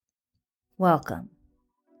Welcome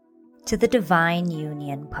to the Divine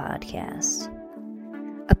Union Podcast,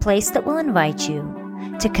 a place that will invite you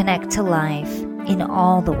to connect to life in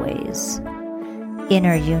all the ways: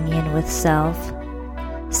 inner union with self,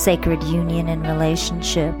 sacred union in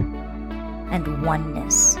relationship, and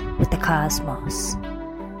oneness with the cosmos.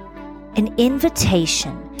 An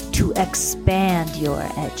invitation to expand your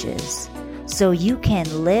edges so you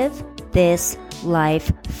can live this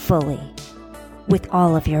life fully with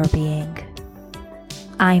all of your being.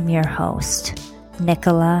 I'm your host,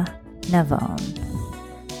 Nicola Navone.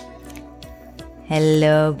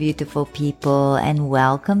 Hello, beautiful people, and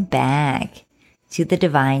welcome back to the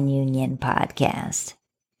Divine Union Podcast.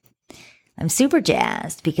 I'm super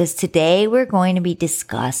jazzed because today we're going to be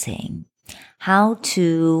discussing how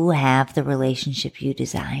to have the relationship you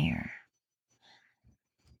desire.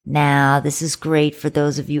 Now, this is great for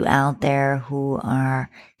those of you out there who are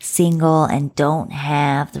single and don't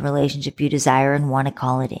have the relationship you desire and want to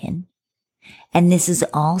call it in. And this is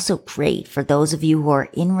also great for those of you who are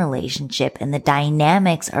in relationship and the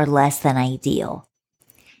dynamics are less than ideal.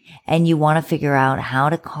 And you want to figure out how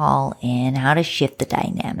to call in, how to shift the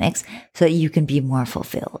dynamics so that you can be more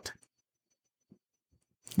fulfilled.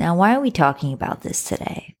 Now, why are we talking about this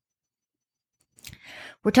today?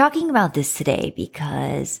 We're talking about this today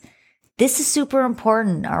because this is super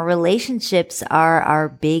important. Our relationships are our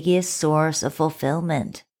biggest source of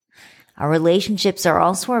fulfillment. Our relationships are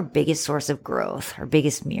also our biggest source of growth, our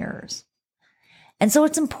biggest mirrors. And so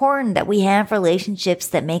it's important that we have relationships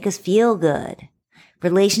that make us feel good,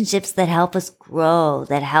 relationships that help us grow,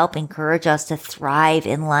 that help encourage us to thrive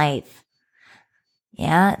in life.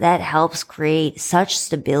 Yeah, that helps create such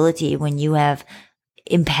stability when you have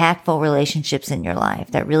impactful relationships in your life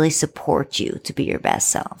that really support you to be your best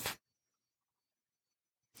self.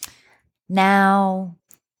 Now,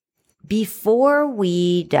 before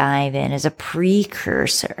we dive in as a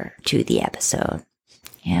precursor to the episode,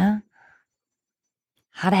 how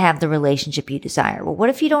to have the relationship you desire. Well, what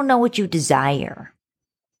if you don't know what you desire?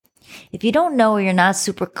 If you don't know or you're not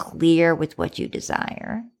super clear with what you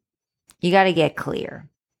desire, you got to get clear.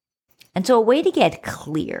 And so a way to get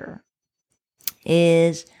clear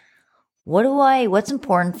is what's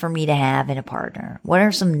important for me to have in a partner? What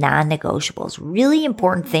are some non-negotiables? Really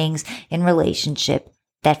important things in relationship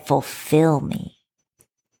that fulfill me.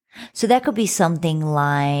 So that could be something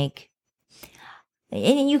like,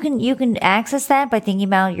 and you can access that by thinking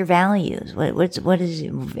about your values. What is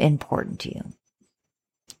important to you?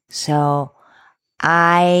 So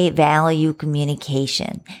I value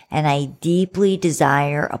communication and I deeply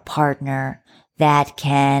desire a partner that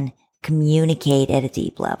can communicate at a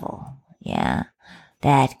deep level.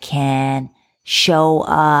 That can show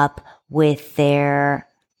up with their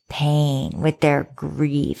pain, with their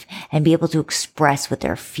grief, and be able to express what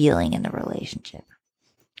they're feeling in the relationship.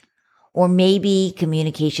 Or maybe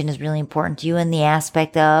communication is really important to you in the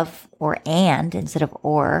aspect of, instead of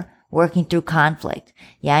working through conflict.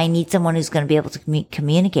 I need someone who's going to be able to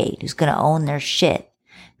communicate, who's going to own their shit,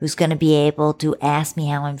 who's going to be able to ask me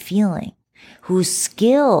how I'm feeling, who's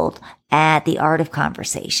skilled at the art of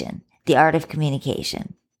conversation, the art of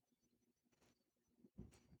communication.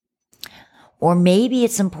 Or maybe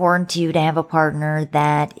it's important to you to have a partner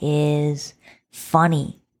that is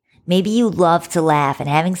funny. Maybe you love to laugh, and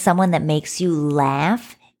having someone that makes you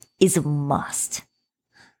laugh is a must.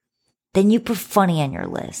 Then you put funny on your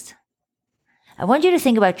list. I want you to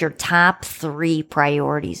think about your top 3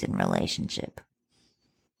 priorities in relationship.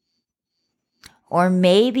 Or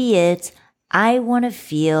maybe it's, I want to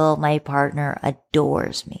feel my partner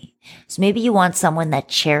adores me. So maybe you want someone that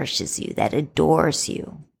cherishes you, that adores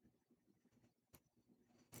you.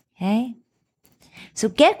 Okay? So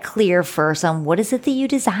get clear first on what is it that you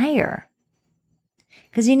desire.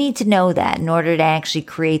 Because you need to know that in order to actually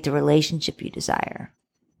create the relationship you desire.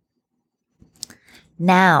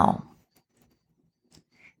 Now,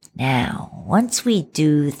 once we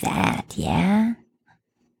do that,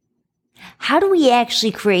 how do we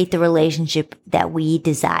actually create the relationship that we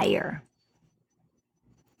desire?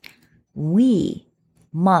 We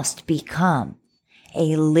must become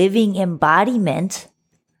a living embodiment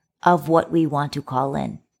of what we want to call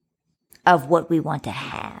in, of what we want to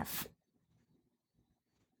have.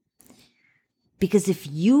 Because if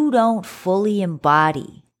you don't fully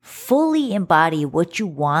embody what you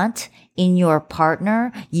want in your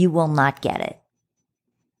partner, you will not get it.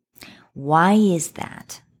 Why is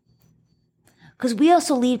that? Because we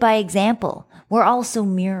also lead by example. We're also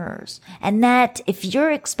mirrors. And that if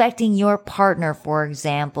you're expecting your partner, for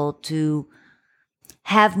example, to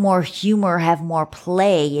have more humor, have more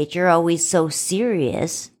play, yet you're always so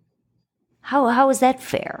serious, how is that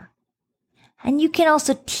fair? And you can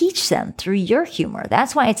also teach them through your humor.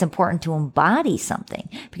 That's why it's important to embody something,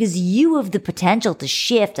 because you have the potential to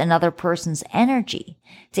shift another person's energy,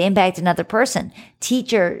 to impact another person.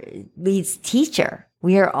 Teacher leads teacher.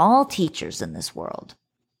 We are all teachers in this world.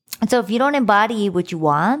 And so if you don't embody what you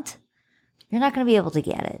want, you're not going to be able to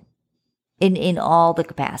get it in all the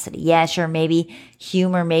capacity. Yeah, sure. Maybe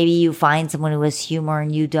humor. Maybe you find someone who has humor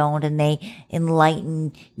and you don't, and they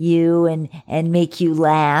enlighten you and make you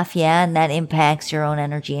laugh. Yeah. And that impacts your own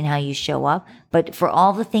energy and how you show up. But for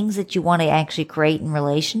all the things that you want to actually create in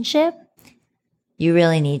relationship, you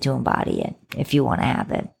really need to embody it if you want to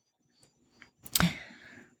have it.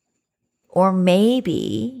 Or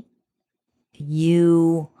maybe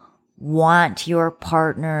you want your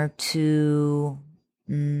partner to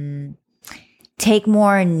take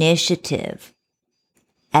more initiative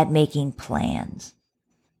at making plans.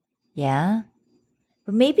 Yeah?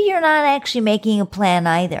 But maybe you're not actually making a plan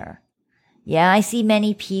either. Yeah, I see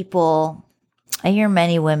many people, I hear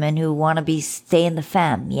many women who want to stay in the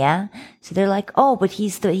femme, yeah? So they're like, oh, but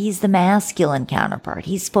he's the masculine counterpart.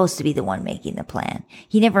 He's supposed to be the one making the plan.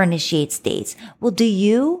 He never initiates dates. Well, do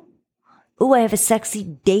you? Ooh, I have a sexy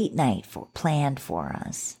date night planned for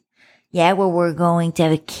us. Yeah, where we're going to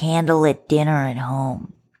have a candlelit dinner at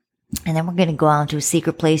home. And then we're going to go out to a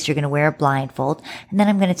secret place. You're going to wear a blindfold. And then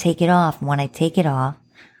I'm going to take it off. And when I take it off,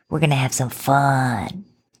 we're going to have some fun.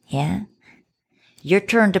 Yeah? Your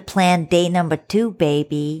turn to plan day number 2,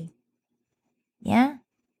 baby. Yeah?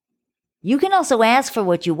 You can also ask for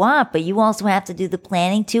what you want, but you also have to do the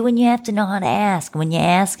planning too, and you have to know how to ask. When you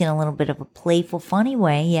ask in a little bit of a playful, funny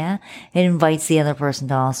way, yeah, it invites the other person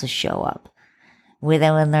to also show up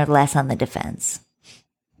when they're less on the defense.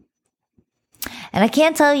 And I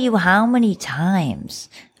can't tell you how many times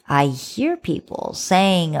I hear people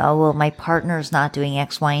saying, oh, well, my partner's not doing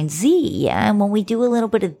X, Y, and Z. Yeah, and when we do a little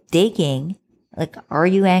bit of digging, like, are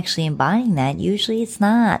you actually embodying that? Usually it's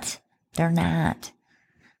not. They're not.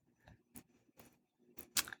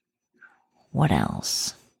 What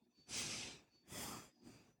else?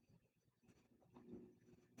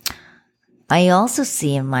 I also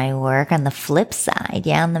see in my work on the flip side,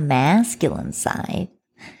 yeah, on the masculine side,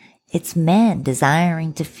 it's men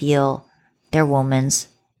desiring to feel their woman's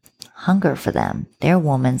hunger for them, their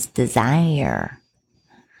woman's desire.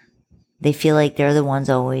 They feel like they're the ones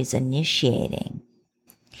always initiating.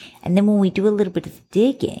 And then when we do a little bit of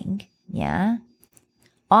digging, yeah,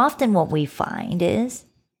 often what we find is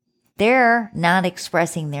they're not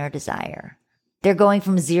expressing their desire. They're going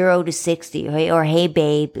from 0 to 60, or hey,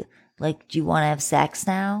 babe, like, do you want to have sex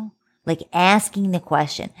now? Like, asking the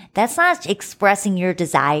question. That's not expressing your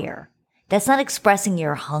desire. That's not expressing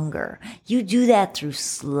your hunger. You do that through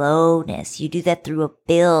slowness. You do that through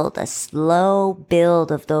a slow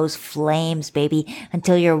build of those flames, baby,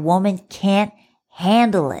 until your woman can't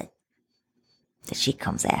handle it, that she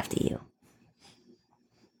comes after you.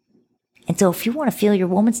 And so if you want to feel your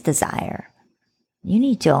woman's desire, you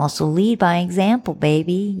need to also lead by example,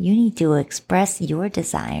 baby. You need to express your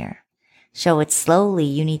desire. Show it slowly.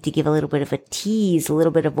 You need to give a little bit of a tease, a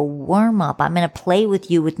little bit of a warm-up. I'm going to play with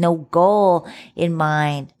you with no goal in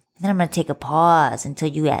mind. And then I'm going to take a pause until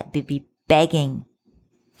you be begging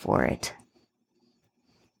for it.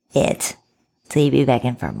 Till you be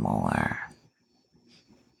begging for more.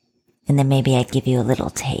 And then maybe I'd give you a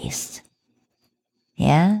little taste.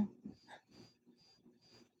 Yeah?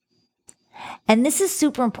 And this is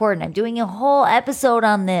super important. I'm doing a whole episode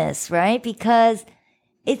on this, right? Because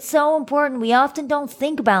it's so important. We often don't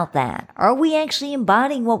think about that. Are we actually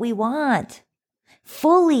embodying what we want?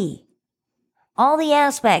 Fully. All the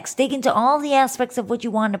aspects. Dig into all the aspects of what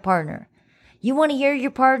you want in a partner. You want to hear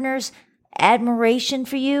your partner's admiration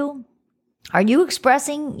for you? Are you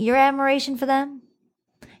expressing your admiration for them?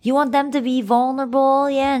 You want them to be vulnerable,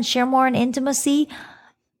 yeah, and share more in intimacy?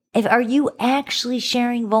 Are you actually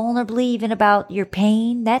sharing vulnerably even about your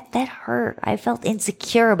pain? That hurt. I felt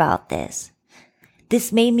insecure about this.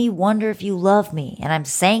 This made me wonder if you love me. And I'm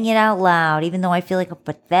saying it out loud, even though I feel like a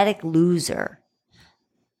pathetic loser.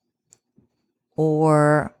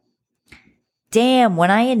 Or, damn,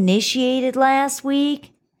 when I initiated last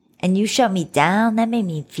week and you shut me down, that made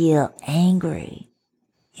me feel angry.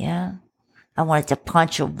 Yeah. I wanted to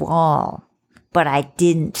punch a wall, but I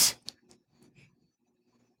didn't.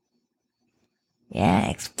 Yeah,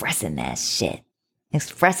 expressing that shit.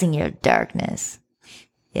 Expressing your darkness.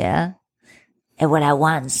 Yeah. And what I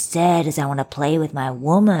want instead is I want to play with my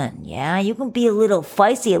woman. Yeah, you can be a little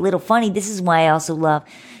feisty, a little funny. This is why I also love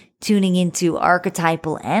tuning into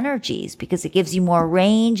archetypal energies, because it gives you more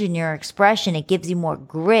range in your expression. It gives you more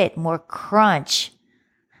grit, more crunch.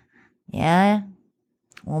 Yeah.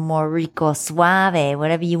 or more rico suave,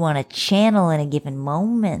 whatever you want to channel in a given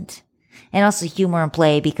moment. And also humor and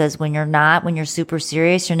play, because when you're super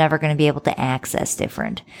serious, you're never going to be able to access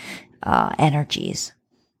different energies.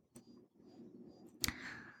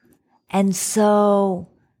 And so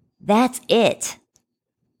that's it.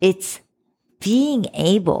 It's being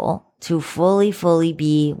able to fully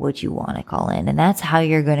be what you want to call in. And that's how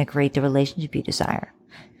you're going to create the relationship you desire.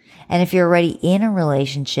 And if you're already in a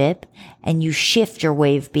relationship and you shift your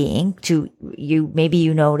way of being to maybe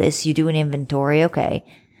you notice, you do an inventory. Okay,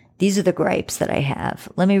 these are the gripes that I have.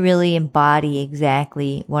 Let me really embody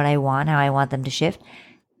exactly what I want, how I want them to shift.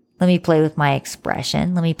 Let me play with my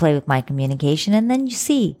expression. Let me play with my communication. And then you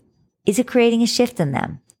see, is it creating a shift in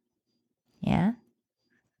them? Yeah.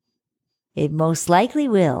 It most likely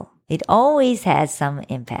will. It always has some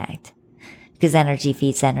impact because energy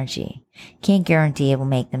feeds energy. Can't guarantee it will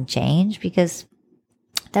make them change because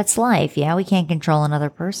that's life. Yeah, we can't control another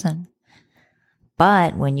person.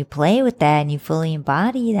 But when you play with that and you fully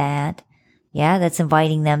embody that, yeah, that's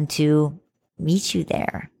inviting them to meet you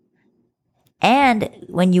there. And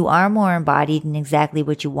when you are more embodied in exactly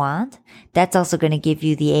what you want, that's also going to give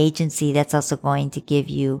you the agency. That's also going to give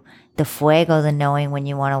you the fuego, the knowing when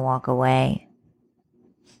you want to walk away,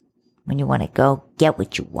 when you want to go get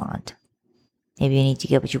what you want. Maybe you need to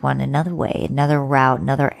get what you want another way, another route,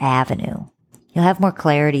 another avenue. You'll have more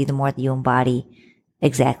clarity the more that you embody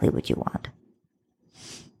exactly what you want.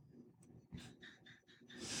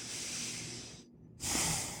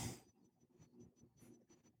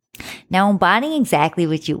 Now, embodying exactly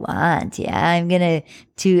what you want, yeah, I'm going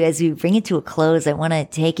to, as we bring it to a close, I want to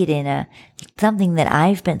take it in something that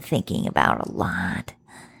I've been thinking about a lot,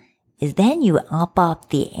 is then you up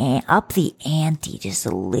the ante just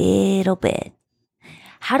a little bit.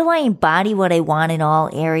 How do I embody what I want in all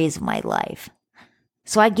areas of my life?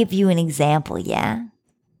 So I give you an example, yeah?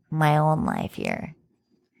 My own life here.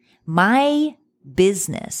 My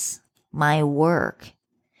business, my work,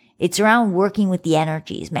 it's around working with the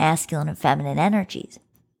energies, masculine and feminine energies.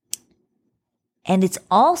 And it's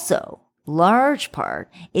also, large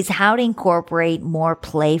part, is how to incorporate more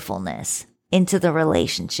playfulness into the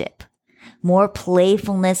relationship. More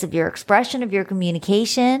playfulness of your expression, of your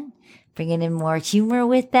communication, bringing in more humor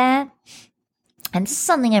with that. And this is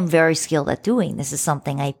something I'm very skilled at doing. This is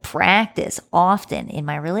something I practice often in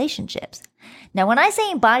my relationships. Now, when I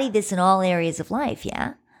say embody this in all areas of life,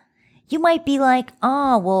 yeah, you might be like,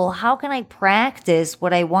 oh, well, how can I practice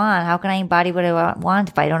what I want? How can I embody what I want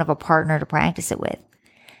if I don't have a partner to practice it with?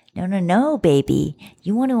 No, baby.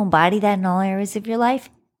 You want to embody that in all areas of your life?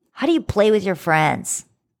 How do you play with your friends?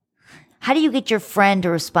 How do you get your friend to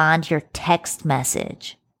respond to your text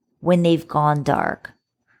message when they've gone dark?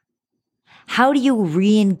 How do you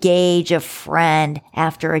re-engage a friend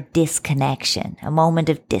after a disconnection, a moment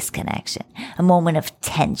of disconnection, a moment of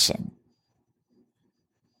tension?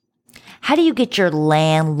 How do you get your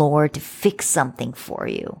landlord to fix something for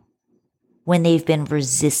you when they've been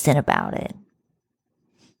resistant about it?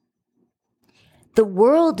 The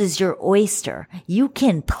world is your oyster. You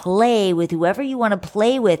can play with whoever you want to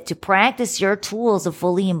play with to practice your tools of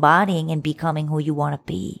fully embodying and becoming who you want to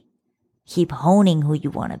be. Keep honing who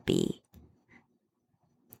you want to be.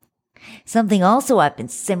 Something also I've been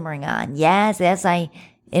simmering on, yes,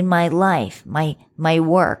 in my life, my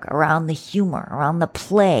work around the humor, around the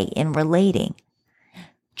play in relating,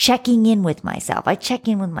 checking in with myself. I check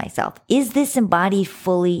in with myself. Is this embodied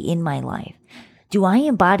fully in my life? Do I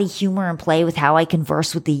embody humor and play with how I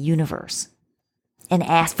converse with the universe and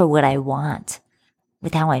ask for what I want,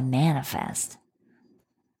 with how I manifest,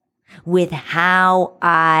 with how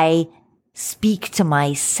I speak to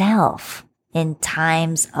myself in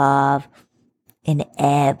times of an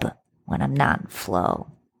ebb when I'm not in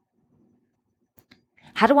flow?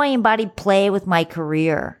 How do I embody play with my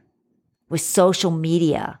career, with social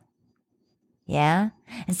media? Yeah?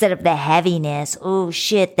 Instead of the heaviness, oh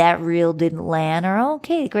shit, that reel didn't land, or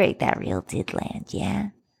okay, great, that reel did land, yeah?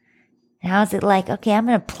 And how's it like, okay, I'm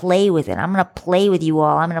going to play with it. I'm going to play with you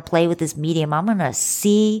all. I'm going to play with this medium. I'm going to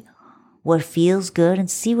see what feels good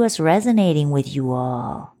and see what's resonating with you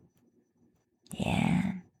all.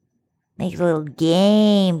 Yeah. Make a little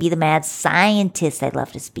game. Be the mad scientist. I'd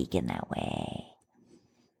love to speak in that way.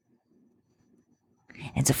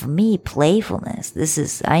 And so for me,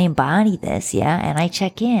 playfulness, I embody this, yeah, and I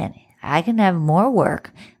check in. I can have more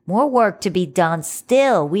work to be done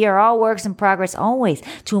still. We are all works in progress always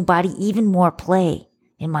to embody even more play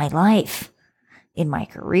in my life, in my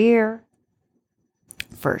career,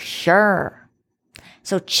 for sure.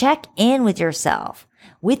 So check in with yourself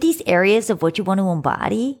with these areas of what you want to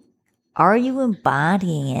embody. Are you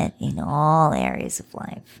embodying it in all areas of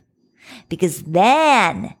life? Because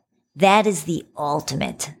then that is the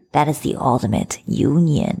ultimate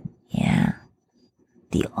union. Yeah.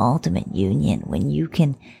 The ultimate union when you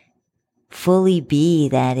can fully be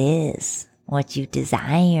that is what you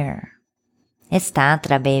desire. It's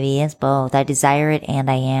Tantra, baby. It's both. I desire it and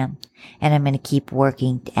I am. And I'm going to keep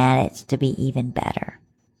working at it to be even better.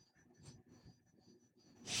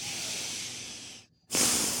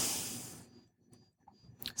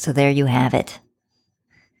 So there you have it.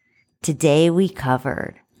 Today we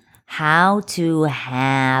covered how to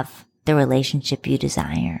have the relationship you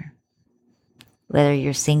desire. Whether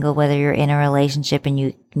you're single, whether you're in a relationship and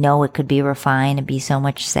you know it could be refined and be so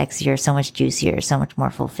much sexier, so much juicier, so much more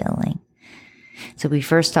fulfilling. So we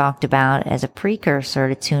first talked about as a precursor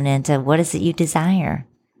to tune into what is it you desire.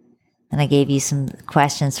 And I gave you some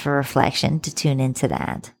questions for reflection to tune into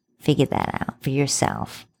that. Figure that out for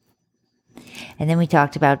yourself. And then we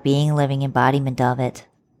talked about being a living embodiment of it.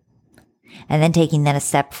 And then taking that a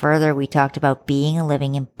step further, we talked about being a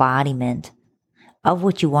living embodiment of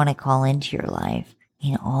what you want to call into your life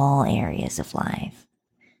in all areas of life.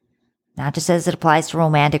 Not just as it applies to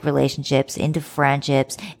romantic relationships, into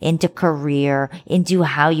friendships, into career, into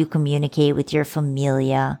how you communicate with your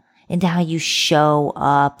familia, into how you show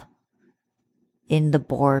up in the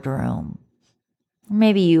boardroom.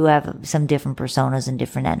 Maybe you have some different personas and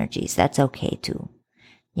different energies. That's okay too.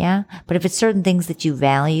 Yeah. But if it's certain things that you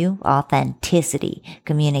value, authenticity,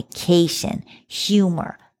 communication,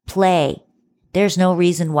 humor, play, there's no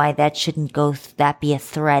reason why that shouldn't that be a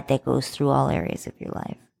thread that goes through all areas of your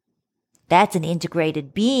life. That's an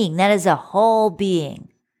integrated being. That is a whole being.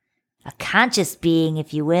 A conscious being,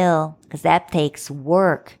 if you will, because that takes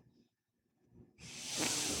work.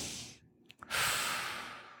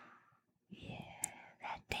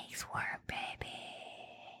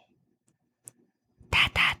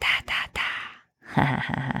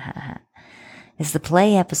 It's the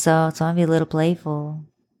play episode, so I'll be a little playful.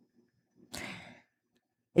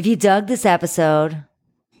 If you dug this episode,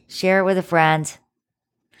 share it with a friend.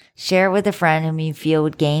 Share it with a friend whom you feel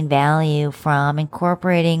would gain value from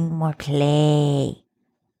incorporating more play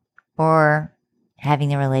or having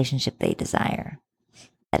the relationship they desire.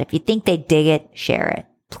 But if you think they dig it, share it,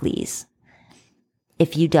 please.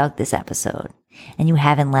 If you dug this episode and you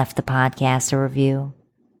haven't left the podcast a review,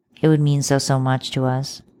 it would mean so much to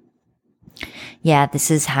us. Yeah, this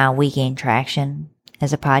is how we gain traction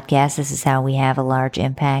as a podcast. This is how we have a large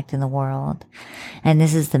impact in the world. And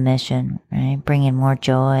this is the mission, right? Bringing more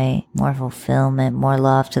joy, more fulfillment, more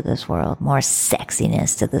love to this world, more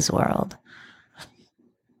sexiness to this world.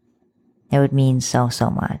 It would mean so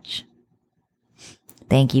much.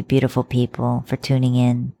 Thank you, beautiful people, for tuning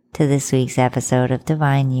in to this week's episode of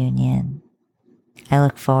Divine Union. I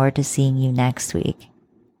look forward to seeing you next week.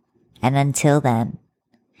 And until then,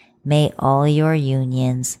 may all your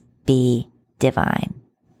unions be divine.